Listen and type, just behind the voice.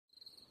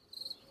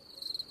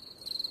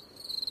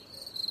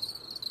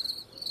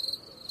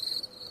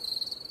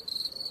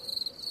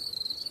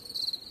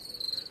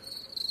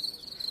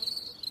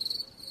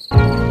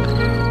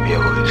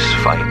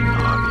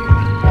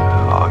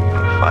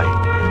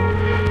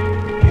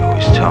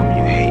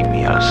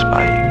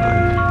spite,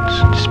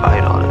 but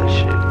despite all that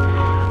shit,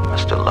 I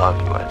still love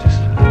you. I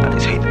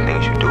just hate the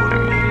things you do to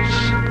me.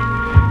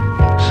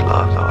 It's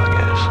love though, I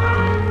guess.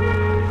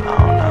 I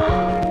don't know.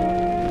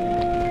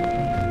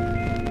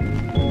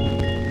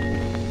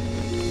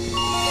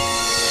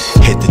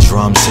 Hit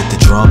the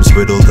drums,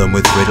 riddle them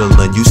with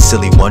Ritalin. You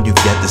silly one, you've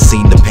yet to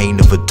seen the pain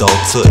of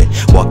adulthood.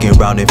 Walking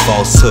around in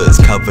falsehoods,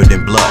 covered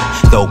in blood.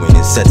 Throwing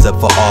in sets up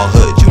for all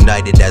hoods,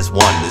 united as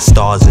one. The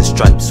stars and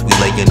stripes, we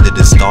lay under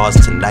the stars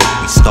tonight.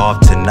 We starve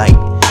tonight,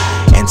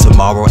 and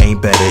tomorrow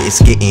ain't better.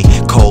 It's getting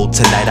cold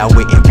tonight. I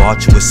went and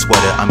bought you a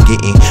sweater. I'm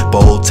getting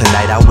bold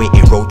tonight. I went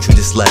and wrote you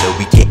this letter.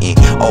 We getting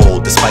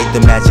old, despite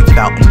the magic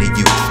fountain of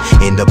youth.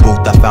 In the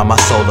booth I found my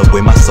soul, and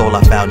with my soul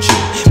I found you.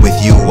 With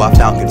you I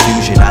found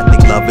confusion. I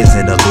think love is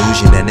an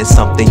illusion, and it's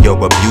something you're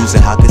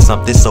abusing. How can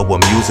something so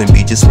amusing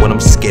be just what I'm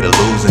scared of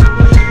losing?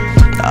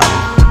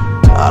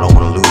 I don't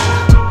wanna lose it.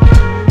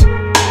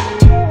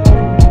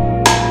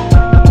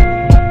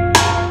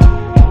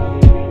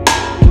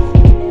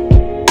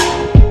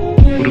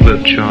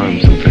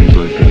 Charms and things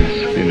like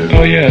this, you know.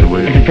 Oh yeah,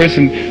 if a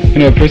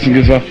person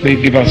gives off, they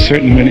give out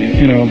certain,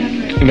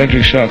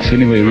 electric shocks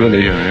anyway,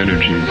 really. Yeah,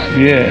 energies.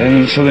 Yeah,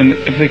 and so then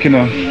if they can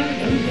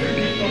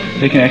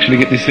actually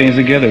get these things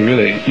together,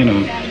 really,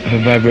 if the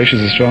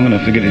vibrations are strong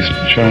enough to get these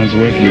charms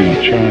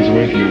working, charms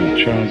working,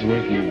 charms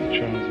working,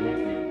 charms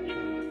working.